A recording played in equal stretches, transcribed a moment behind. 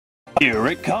Here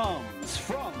it comes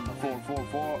from the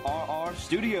 444RR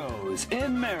Studios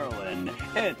in Maryland.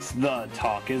 It's The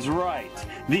Talk Is Right,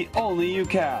 the only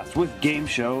youcast with game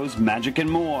shows, magic, and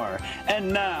more.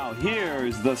 And now,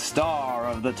 here's the star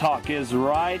of The Talk Is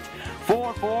Right,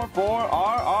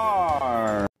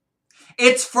 444RR.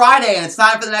 It's Friday, and it's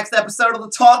time for the next episode of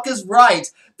The Talk Is Right,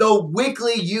 the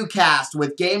weekly youcast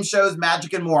with game shows,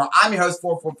 magic, and more. I'm your host,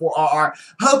 444RR.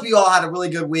 Hope you all had a really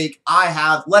good week. I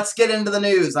have. Let's get into the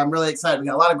news. I'm really excited. We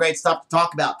got a lot of great stuff to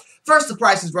talk about. First, The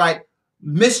Price is Right.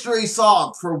 Mystery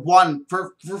solved for one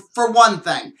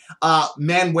thing.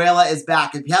 Manuela is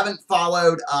back. If you haven't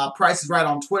followed Price is Right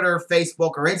on Twitter,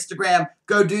 Facebook, or Instagram,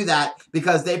 go do that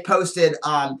because they posted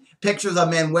pictures of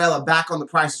Manuela back on the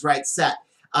Price is Right set.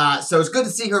 So it's good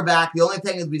to see her back. The only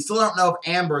thing is we still don't know if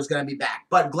Amber is going to be back.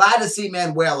 But glad to see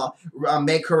Manuela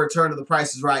make her return to The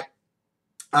Price is Right.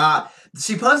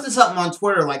 She posted something on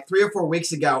Twitter like 3 or 4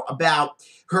 weeks ago about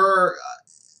her,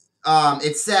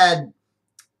 it said,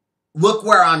 "Look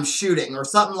where I'm shooting," or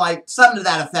something to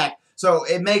that effect. So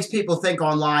it makes people think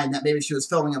online that maybe she was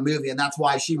filming a movie, and that's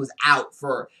why she was out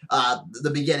for the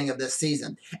beginning of this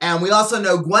season. And we also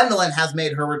know Gwendolyn has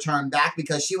made her return back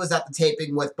because she was at the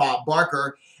taping with Bob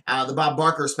Barker, the Bob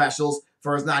Barker specials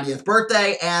for his 90th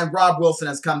birthday, and Rob Wilson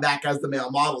has come back as the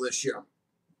male model this year.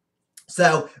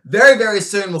 So very, very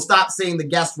soon we'll stop seeing the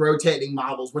guest rotating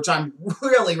models, which I'm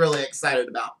really, really excited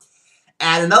about.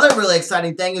 And another really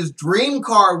exciting thing is Dream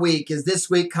Car Week is this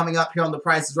week coming up here on The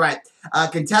Price is Right.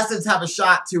 Contestants have a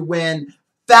shot to win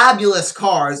fabulous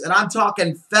cars, and I'm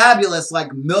talking fabulous, like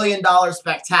 $1 million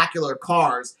spectacular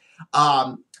cars.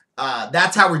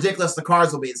 That's how ridiculous the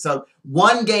cars will be. So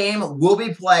one game will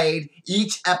be played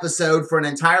each episode for an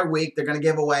entire week. They're going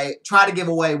to try to give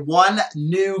away one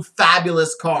new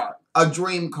fabulous car. A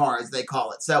dream car, as they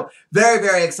call it. So, very,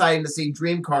 very exciting to see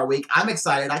Dream Car Week. I'm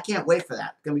excited. I can't wait for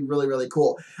that. It's going to be really, really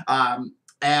cool.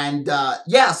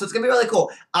 Yeah, so it's going to be really cool.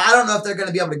 I don't know if they're going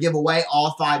to be able to give away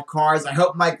all 5 cars. I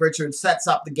hope Mike Richards sets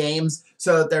up the games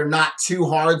so that they're not too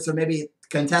hard, so maybe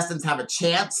contestants have a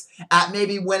chance at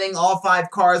maybe winning all 5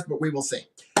 cars, but we will see.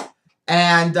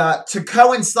 And to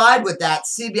coincide with that,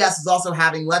 CBS is also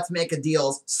having Let's Make a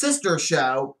Deal's sister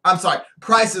show. I'm sorry,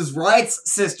 Price is Right's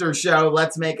sister show,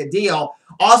 Let's Make a Deal.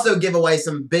 Also give away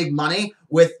some big money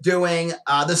with doing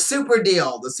the Super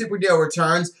Deal. The Super Deal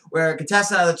returns where a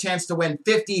contestant has a chance to win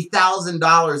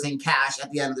 $50,000 in cash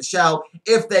at the end of the show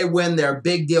if they win their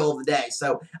big deal of the day.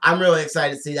 So I'm really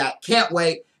excited to see that. Can't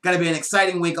wait. Going to be an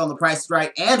exciting week on The Price is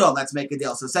Right and on Let's Make a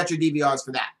Deal. So set your DVRs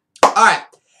for that. All right.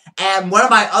 And one of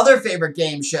my other favorite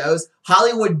game shows,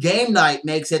 Hollywood Game Night,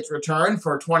 makes its return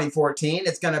for 2014.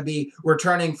 It's going to be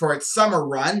returning for its summer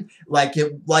run, like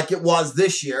it was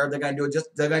this year. They're going to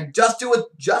just do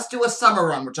a summer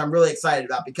run, which I'm really excited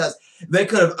about because they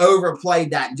could have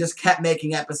overplayed that and just kept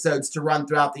making episodes to run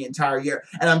throughout the entire year.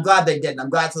 And I'm glad they didn't. I'm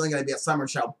glad it's only going to be a summer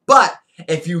show. But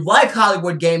if you like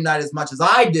Hollywood Game Night as much as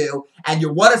I do, and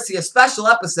you want to see a special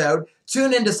episode,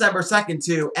 tune in December 2nd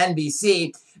to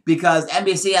NBC. Because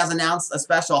NBC has announced a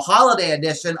special holiday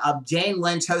edition of Jane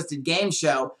Lynch-hosted game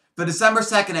show for December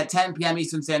 2nd at 10 p.m.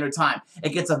 Eastern Standard Time. It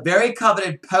gets a very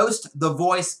coveted post-The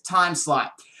Voice time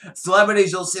slot.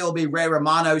 Celebrities you'll see will be Ray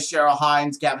Romano, Cheryl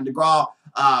Hines, Gavin DeGraw,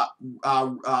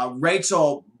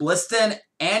 Rachel Bliston,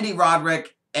 Andy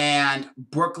Roderick, and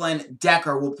Brooklyn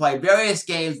Decker will play various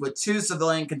games with 2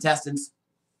 civilian contestants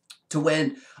to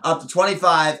win up to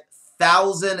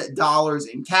 $25,000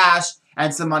 in cash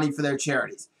and some money for their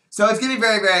charities. So it's going to be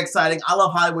very, very exciting. I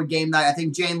love Hollywood Game Night. I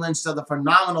think Jane Lynch does a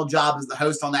phenomenal job as the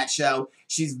host on that show.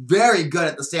 She's very good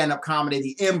at the stand-up comedy,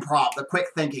 the improv, the quick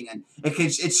thinking, and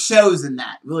it shows in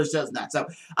that. It really shows in that. So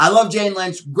I love Jane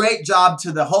Lynch. Great job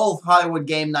to the whole Hollywood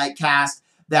Game Night cast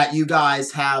that you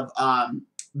guys have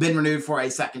been renewed for a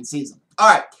 2nd season.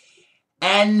 All right.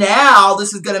 And now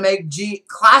this is going to make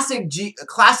classic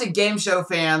game show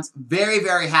fans very,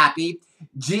 very happy.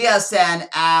 GSN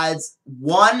adds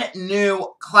one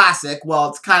new classic. Well,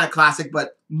 it's kind of classic,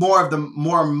 but more of the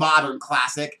more modern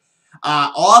classic.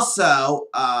 Also,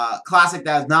 classic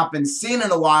that has not been seen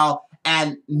in a while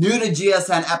and new to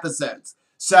GSN episodes.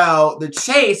 So the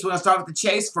Chase, we're going to start with the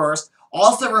Chase first,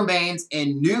 also remains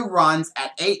in new runs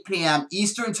at 8 p.m.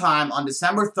 Eastern Time on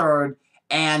December 3rd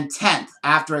and 10th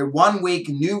after a 1-week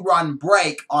new run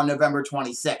break on November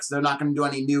 26th. They're not going to do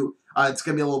any new, it's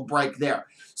going to be a little break there.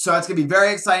 So it's going to be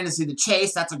very exciting to see The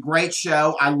Chase. That's a great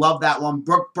show. I love that one.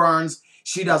 Brooke Burns,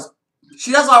 she does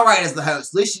all right as the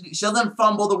host. At least she doesn't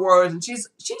fumble the words, and she's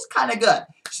kind of good.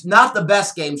 She's not the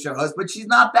best game show host, but she's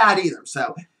not bad either.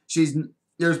 So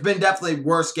there's been definitely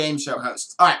worse game show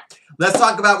hosts. All right, let's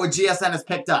talk about what GSN has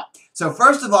picked up. So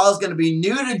first of all, it's going to be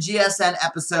new to GSN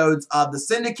episodes of the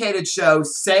syndicated show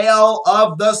Sale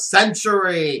of the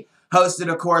Century,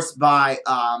 hosted, of course,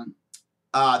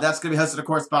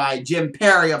 by Jim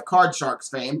Perry of Card Sharks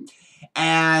fame.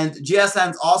 And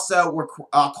GSN's also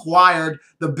acquired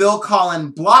the Bill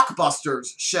Cullen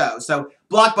Blockbusters show. So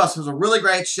Blockbusters was a really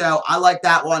great show. I like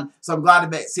that one, so I'm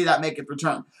glad to see that make its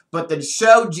return. But the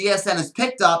show GSN has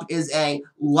picked up is a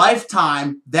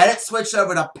Lifetime, then it switched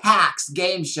over to PAX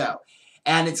game show.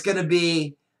 And it's going to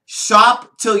be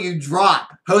Shop Till You Drop,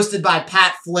 hosted by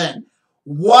Pat Flynn.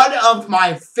 One of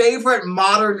my favorite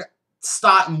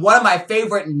one of my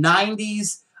favorite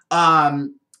 90s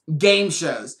game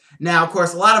shows. Now, of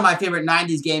course, a lot of my favorite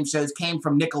 90s game shows came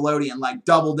from Nickelodeon, like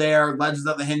Double Dare, Legends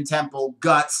of the Hidden Temple,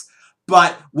 Guts.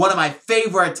 But one of my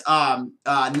favorite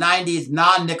 90s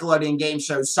non-Nickelodeon game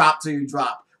shows, Shop Till You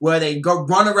Drop, where they go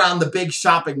run around the big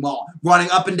shopping mall, running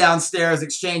up and down stairs,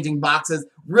 exchanging boxes.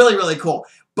 Really, really cool.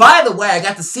 By the way, I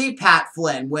got to see Pat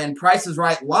Flynn when Price is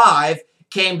Right Live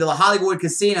came to the Hollywood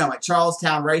Casino at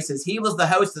Charlestown Races. He was the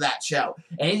host of that show,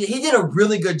 and he did a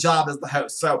really good job as the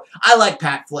host. So I like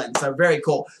Pat Flynn, so very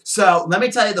cool. So let me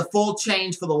tell you the full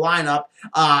change for the lineup.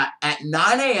 At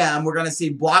 9 a.m., we're going to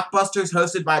see Blockbusters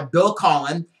hosted by Bill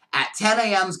Cullen. At 10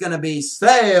 a.m. is going to be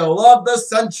Sale of the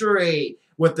Century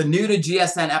with the new to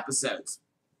GSN episodes.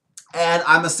 And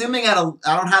I'm assuming I don't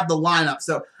have the lineup,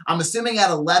 so I'm assuming at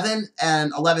 11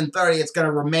 and 11:30 it's going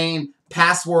to remain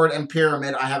Password and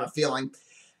Pyramid, I have a feeling.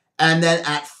 And then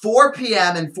at 4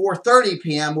 p.m. and 4:30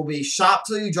 p.m. will be Shop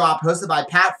Till You Drop, hosted by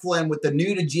Pat Flynn with the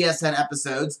new to GSN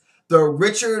episodes. The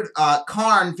Richard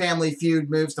Karn Family Feud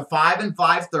moves to 5 and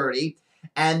 5:30.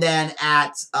 And then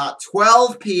at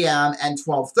 12 p.m. and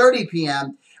 12:30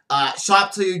 p.m.,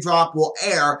 Shop Till You Drop will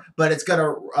air, but it's going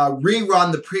to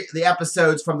rerun the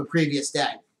episodes from the previous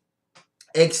day.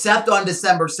 Except on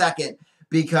December 2nd,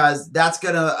 because that's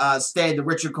going to stay the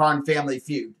Richard Karn Family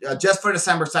Feud, just for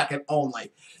December 2nd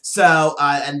only. So,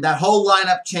 and that whole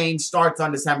lineup change starts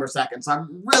on December 2nd. So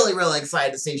I'm really, really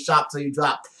excited to see Shop Till You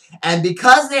Drop. And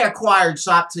because they acquired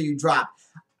Shop Till You Drop,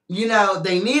 you know,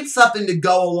 they need something to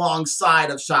go alongside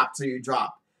of Shop Till You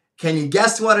Drop. Can you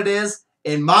guess what it is?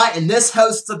 In this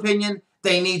host's opinion,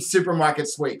 they need Supermarket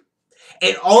Sweep.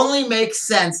 It only makes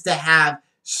sense to have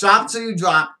Shop Till You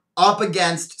Drop up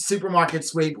against Supermarket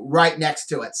Sweep right next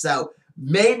to it. So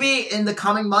maybe in the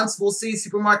coming months we'll see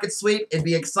Supermarket Sweep. It'd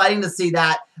be exciting to see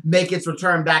that make its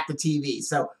return back to TV.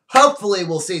 So hopefully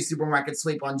we'll see Supermarket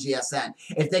Sweep on GSN.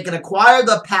 If they can acquire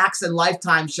the PAX and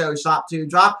Lifetime show Shop Till You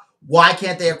Drop, why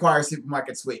can't they acquire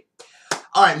Supermarket Sweep?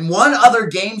 All right, one other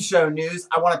game show news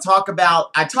I want to talk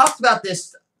about. I talked about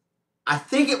this, I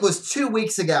think it was 2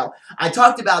 weeks ago. I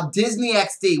talked about Disney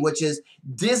XD, which is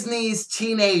Disney's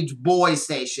teenage boy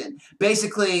station.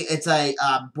 Basically, it's a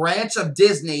branch of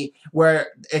Disney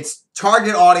where its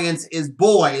target audience is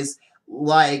boys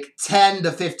like 10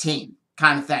 to 15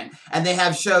 kind of thing. And they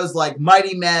have shows like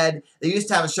Mighty Med. They used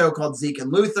to have a show called Zeke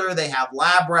and Luther. They have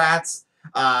Lab Rats.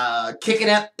 Kicking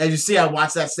It. As you see, I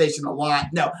watch that station a lot.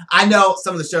 No, I know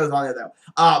some of the shows on there, though.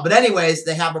 But anyways,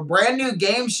 they have a brand new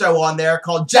game show on there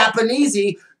called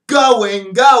Japanesey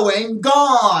Going, Going,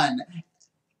 Gone.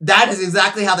 That is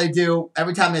exactly how they do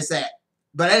every time they say it.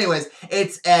 But anyways,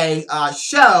 it's a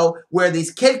show where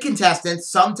these kid contestants,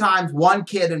 sometimes one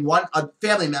kid and one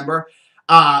family member,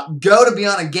 go to be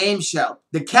on a game show.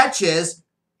 The catch is,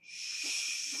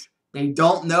 they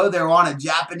don't know they're on a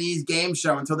Japanese game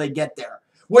show until they get there.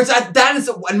 Which, that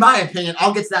is, in my opinion,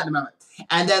 I'll get to that in a moment.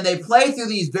 And then they play through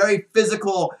these very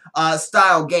physical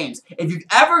style games. If you've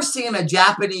ever seen a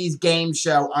Japanese game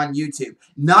show on YouTube,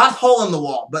 not Hole in the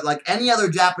Wall, but like any other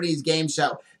Japanese game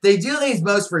show, they do these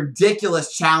most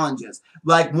ridiculous challenges.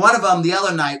 Like one of them the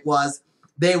other night was,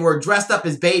 they were dressed up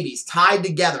as babies, tied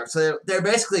together. So they're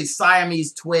basically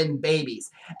Siamese twin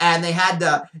babies. And they had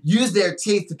to use their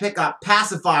teeth to pick up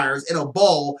pacifiers in a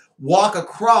bowl, walk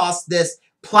across this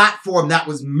platform that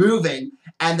was moving,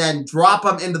 and then drop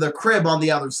them into the crib on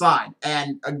the other side.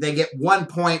 And they get 1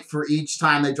 point for each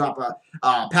time they drop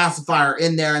a pacifier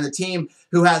in there. And the team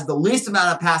who has the least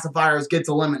amount of pacifiers gets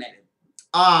eliminated.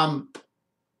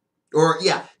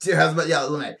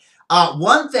 Eliminated.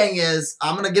 One thing is,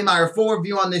 I'm going to give my full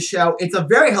review on this show. It's a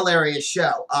very hilarious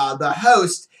show. The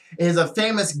host is a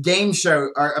famous game show,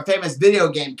 or a famous video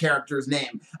game character's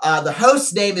name. The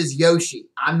host's name is Yoshi.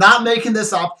 I'm not making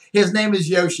this up. His name is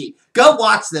Yoshi. Go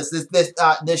watch this.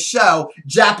 This show,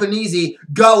 Japanesey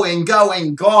Going,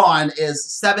 Going, Gone, is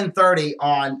 7:30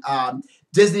 on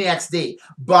Disney XD.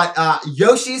 But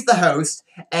Yoshi's the host,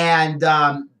 and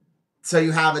so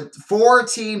you have 4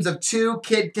 teams of 2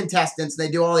 kid contestants. They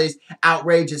do all these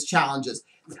outrageous challenges.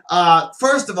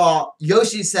 First of all,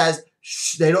 Yoshi says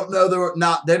they don't know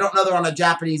they're on a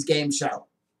Japanese game show.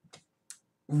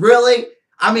 Really?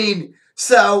 I mean,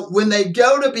 so when they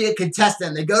go to be a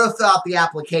contestant, they go to fill out the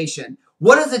application.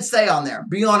 What does it say on there?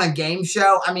 Be on a game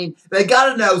show? I mean, they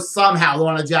got to know somehow they're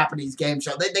on a Japanese game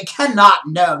show. They cannot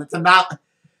know. It's about,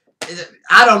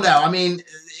 I don't know. I mean,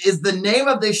 is the name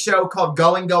of this show called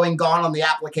Going, Going, Gone on the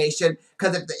application?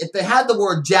 Because if they had the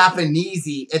word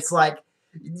Japanesey, it's like,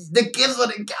 that gives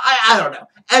it, I don't know.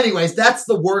 Anyways, that's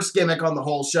the worst gimmick on the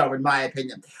whole show, in my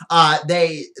opinion.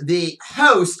 The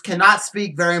host cannot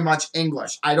speak very much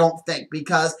English, I don't think,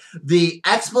 because the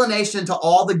explanation to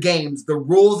all the games, the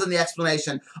rules and the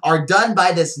explanation are done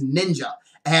by this ninja.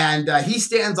 And he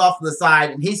stands off to the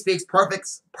side, and he speaks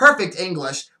perfect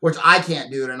English, which I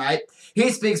can't do tonight.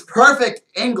 He speaks perfect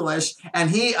English, and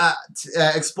he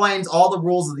explains all the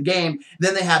rules of the game.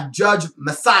 Then they have Judge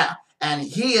Messiah, and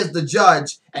he is the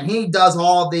judge, and he does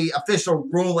all the official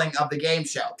ruling of the game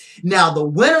show. Now, the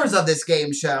winners of this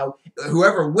game show,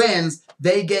 whoever wins,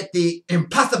 they get the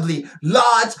impossibly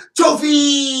large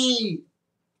trophy!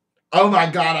 Oh my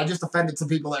god, I just offended some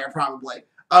people there, probably.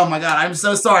 Oh my god, I'm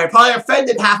so sorry. I probably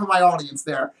offended half of my audience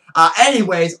there.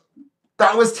 Anyways,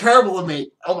 that was terrible of me.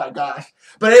 Oh my gosh.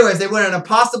 But anyways, they win an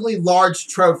impossibly large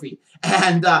trophy.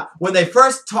 And when they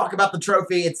first talk about the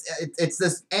trophy, it's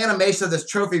this animation of this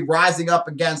trophy rising up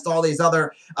against all these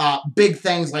other big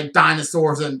things like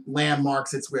dinosaurs and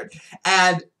landmarks. It's weird.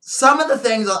 And some of the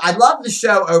things, I love the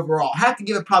show overall. I have to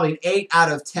give it probably an 8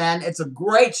 out of 10. It's a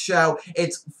great show.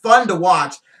 It's fun to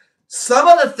watch. Some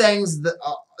of the things,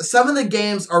 some of the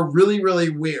games are really, really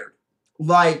weird.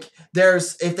 Like,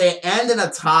 if they end in a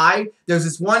tie, there's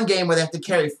this one game where they have to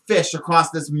carry fish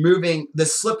across this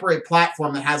slippery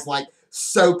platform that has, like,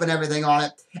 soap and everything on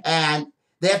it, and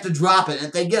they have to drop it. And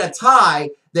if they get a tie,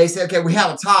 they say, okay, we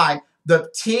have a tie. The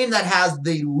team that has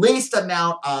the least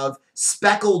amount of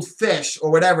speckled fish, or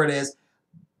whatever it is,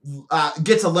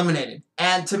 gets eliminated.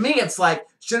 And to me, it's like,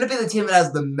 shouldn't it be the team that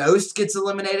has the most gets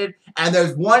eliminated? And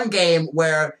there's one game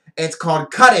where it's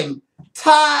called Cutting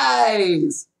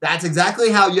Ties. That's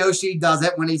exactly how Yoshi does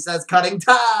it when he says cutting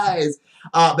ties.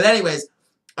 But anyways,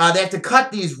 they have to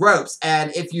cut these ropes,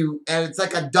 and it's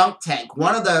like a dunk tank.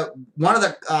 One of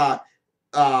the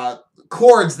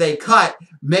cords they cut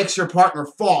makes your partner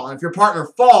fall, and if your partner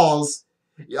falls,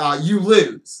 you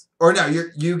lose. Or no,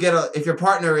 if your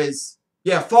partner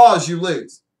falls, you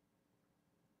lose.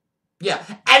 Yeah.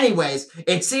 Anyways,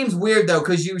 it seems weird though,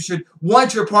 because you should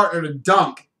want your partner to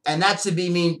dunk. And that should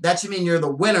mean you're the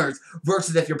winners,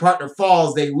 versus if your partner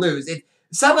falls, they lose.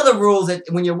 Some of the rules,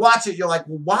 when you watch it, you're like,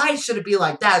 well, why should it be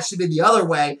like that? It should be the other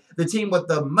way. The team with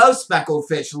the most speckled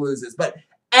fish loses. But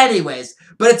anyways,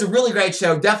 it's a really great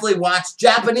show. Definitely watch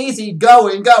Japanesey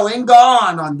Going, Going,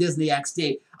 Gone on Disney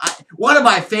XD. One of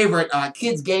my favorite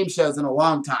kids game shows in a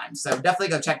long time. So definitely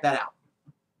go check that out.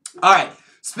 All right.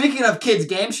 Speaking of kids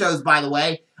game shows, by the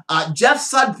way, Jeff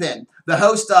Sudpin, the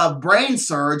host of Brain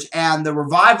Surge and the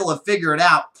revival of Figure It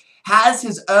Out, has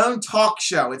his own talk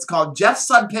show. It's called Jeff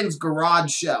Sudpin's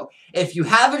Garage Show. If you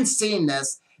haven't seen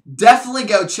this, definitely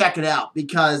go check it out,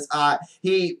 because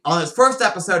he, on his first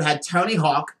episode, had Tony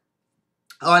Hawk.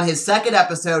 On his second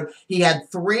episode, he had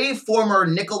 3 former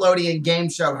Nickelodeon game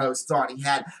show hosts on. He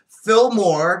had Phil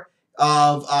Moore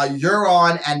of You're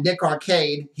On and Nick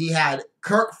Arcade. He had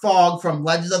Kirk Fogg from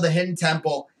Legends of the Hidden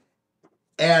Temple.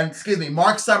 And,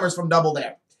 Mark Summers from Double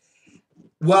Dare.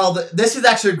 Well, this is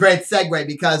actually a great segue,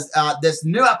 because this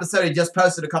new episode he just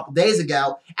posted a couple days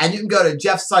ago, and you can go to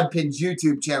Jeff Sudpin's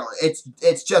YouTube channel.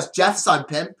 It's just Jeff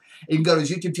Sudpin. You can go to his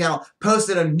YouTube channel.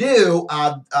 Posted a new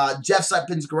Jeff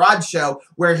Sudpin's Garage Show,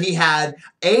 where he had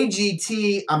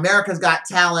AGT, America's Got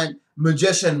Talent,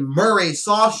 magician Murray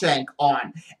Sawshank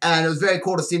on. And it was very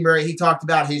cool to see Murray. He talked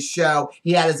about his show.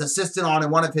 He had his assistant on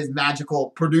and one of his magical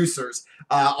producers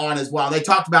on as well. They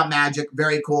talked about magic.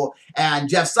 Very cool. And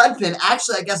Jeff Sudpin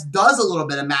actually, I guess, does a little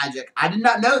bit of magic. I did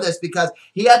not know this, because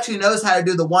he actually knows how to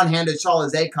do the one-handed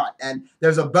Charlize cut. And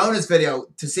there's a bonus video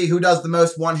to see who does the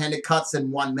most one-handed cuts in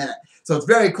 1 minute. So it's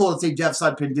very cool to see Jeff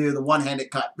Sudpin do the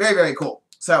one-handed cut. Very, very cool.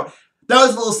 So that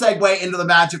was a little segue into the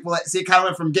magic. See, it kind of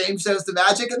went from game shows to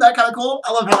magic. Isn't that kind of cool?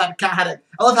 I love how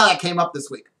that came up this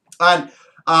week. And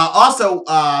also,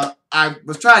 I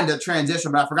was trying to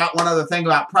transition, but I forgot one other thing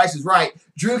about Price is Right.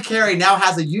 Drew Carey now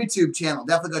has a YouTube channel.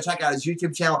 Definitely go check out his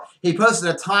YouTube channel. He posted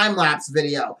a time-lapse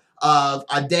video of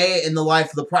a day in the life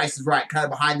of The Price is Right, kind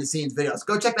of behind-the-scenes videos.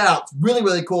 Go check that out. It's really,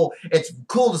 really cool. It's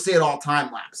cool to see it all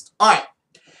time-lapsed. All right.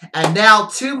 And now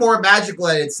 2 more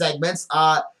magic-related segments.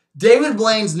 David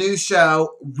Blaine's new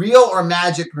show, Real or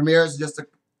Magic, premieres in just a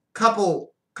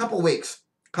couple weeks.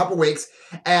 couple weeks.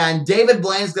 And David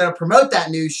Blaine's going to promote that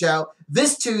new show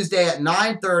this Tuesday at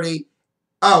 9:30.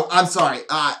 Oh, I'm sorry.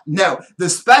 No, the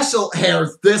special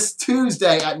airs this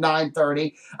Tuesday at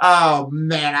 9:30. Oh,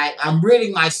 man, I'm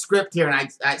reading my script here,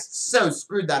 and I so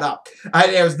screwed that up.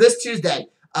 It airs this Tuesday.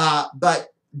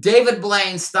 But David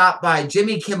Blaine stopped by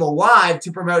Jimmy Kimmel Live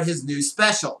to promote his new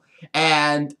special.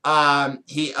 And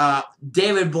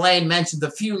David Blaine mentioned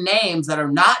a few names that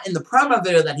are not in the promo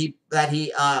video that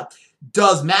he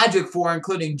does magic for,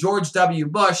 including George W.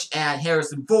 Bush and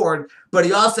Harrison Ford, but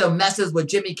he also messes with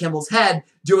Jimmy Kimmel's head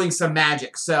doing some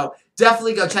magic. So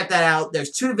definitely go check that out. There's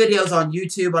 2 videos on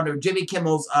YouTube under Jimmy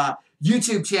Kimmel's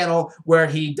YouTube channel where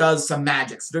he does some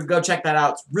magic. So go check that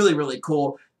out. It's really, really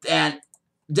cool. And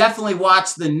definitely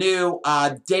watch the new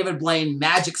David Blaine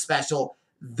magic special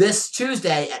this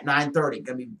Tuesday at 9:30. Going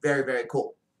to be very, very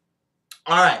cool.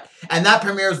 All right, and that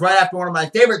premieres right after one of my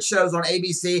favorite shows on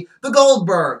ABC, The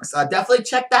Goldbergs. Definitely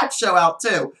check that show out,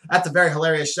 too. That's a very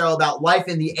hilarious show about life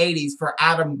in the 80s for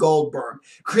Adam Goldberg.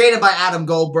 Created by Adam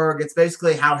Goldberg, it's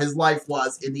basically how his life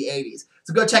was in the 80s.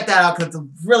 So go check that out because it's a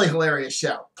really hilarious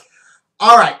show.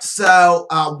 All right, so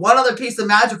one other piece of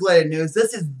magic-related news.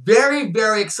 This is very,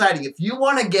 very exciting. If you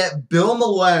want to get Bill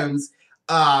Malone's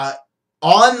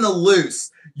On the Loose,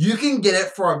 you can get it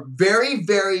for a very,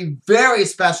 very, very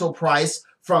special price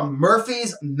from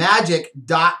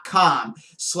murphysmagic.com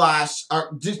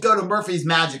or just go to Murphy's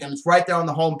Magic and it's right there on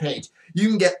the homepage. You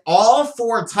can get all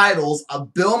 4 titles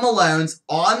of Bill Malone's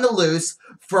On the Loose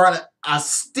for a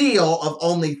steal of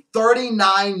only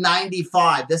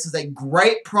 $39.95. This is a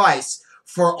great price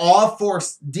for all 4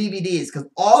 DVDs because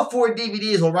all 4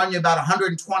 DVDs will run you about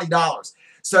 $120.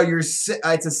 So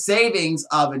it's a savings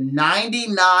of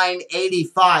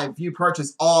 $99.85 if you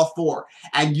purchase all 4.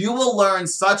 And you will learn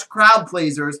such crowd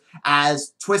pleasers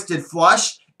as Twisted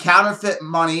Flush, Counterfeit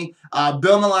Money,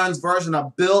 Bill Malone's version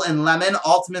of Bill and Lemon,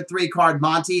 Ultimate 3-Card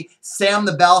Monty, Sam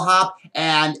the Bellhop,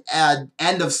 and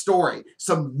End of Story.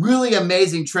 Some really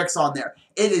amazing tricks on there.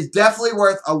 It is definitely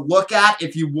worth a look at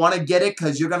if you want to get it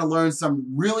because you're going to learn some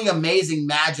really amazing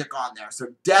magic on there. So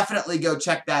definitely go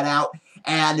check that out.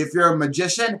 And if you're a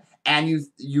magician and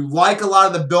you like a lot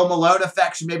of the Bill Malone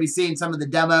effects, you may be seeing some of the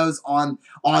demos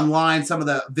online, some of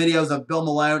the videos of Bill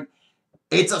Malone.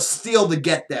 It's a steal to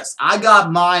get this. I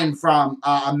got mine from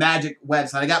a magic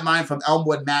website. I got mine from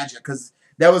Elmwood Magic because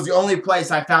that was the only place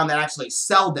I found that actually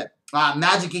sold it.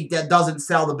 Magic Geek that doesn't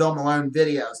sell the Bill Malone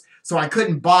videos, so I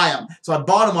couldn't buy them. So I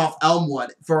bought them off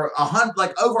Elmwood for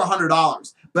over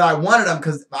 $100. But I wanted them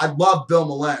because I love Bill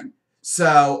Malone,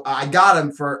 so I got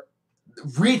them for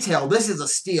retail. This is a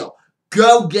steal.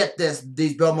 Go get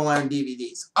these Bill Malone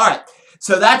DVDs. All right,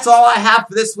 so that's all I have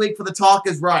for this week for The Talk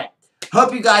is Right.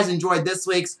 Hope you guys enjoyed this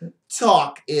week's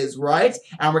Talk is Right.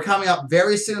 And we're coming up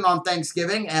very soon on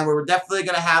Thanksgiving, and we're definitely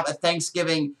going to have a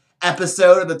Thanksgiving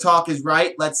episode of The Talk is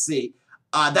Right. Let's see.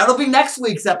 That'll be next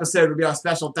week's episode. It'll be our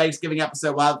special Thanksgiving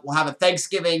episode. We'll have a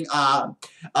Thanksgiving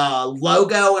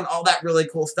logo and all that really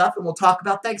cool stuff, and we'll talk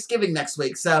about Thanksgiving next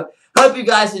week. So hope you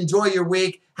guys enjoy your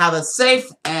week. Have a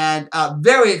safe and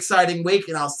very exciting week,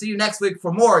 and I'll see you next week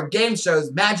for more game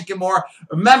shows, magic, and more.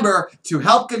 Remember to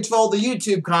help control the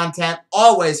YouTube content.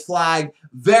 Always flag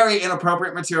very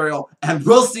inappropriate material, and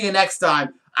we'll see you next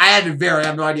time. I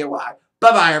have no idea why.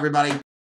 Bye-bye, everybody.